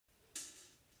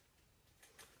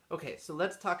Okay, so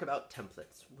let's talk about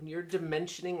templates. When you're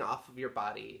dimensioning off of your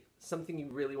body, something you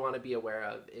really want to be aware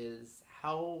of is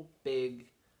how big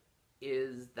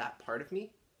is that part of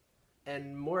me?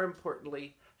 And more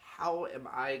importantly, how am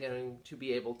I going to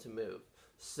be able to move?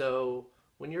 So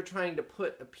when you're trying to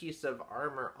put a piece of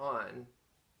armor on,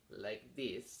 like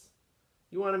this,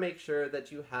 you want to make sure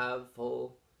that you have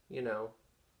full,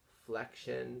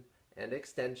 flexion and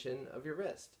extension of your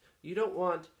wrist. You don't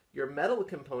want your metal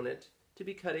component to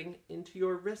be cutting into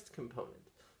your wrist component.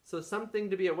 So something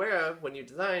to be aware of when you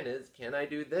design is, can I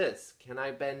do this? Can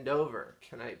I bend over?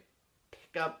 Can I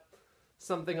pick up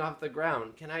something off the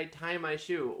ground? Can I tie my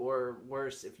shoe? Or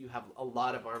worse, if you have a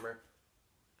lot of armor,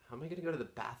 how am I going to go to the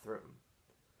bathroom?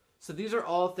 So these are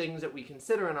all things that we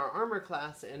consider in our armor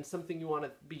class and something you want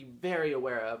to be very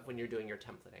aware of when you're doing your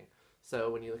templating.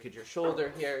 So when you look at your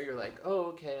shoulder here, you're like, oh,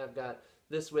 okay, I've got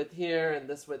this width here, and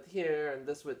this width here, and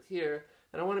this width here,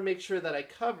 and I want to make sure that I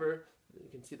cover, you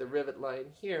can see the rivet line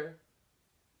here,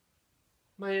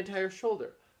 my entire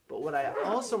shoulder. But what I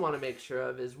also want to make sure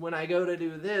of is when I go to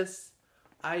do this,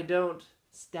 I don't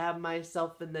stab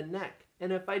myself in the neck.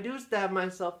 And if I do stab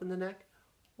myself in the neck,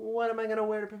 what am I going to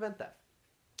wear to prevent that?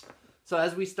 So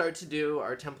as we start to do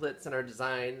our templates and our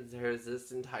designs, there's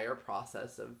this entire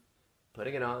process of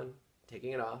putting it on,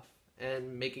 taking it off,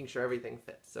 and making sure everything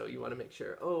fits. So you want to make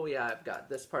sure, oh yeah, I've got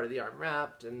this part of the arm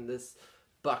wrapped, and this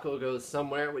buckle goes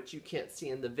somewhere, which you can't see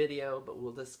in the video, but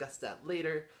we'll discuss that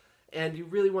later. And you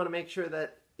really want to make sure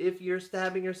that if you're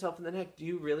stabbing yourself in the neck, do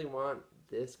you really want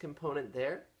this component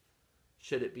there?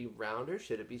 Should it be rounder?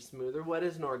 Should it be smoother? What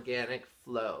is an organic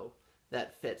flow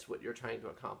that fits what you're trying to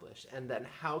accomplish? And then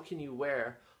how can you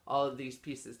wear all of these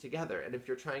pieces together? And if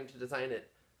you're trying to design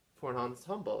it for an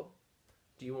ensemble,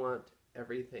 do you want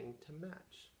everything to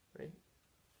match, right?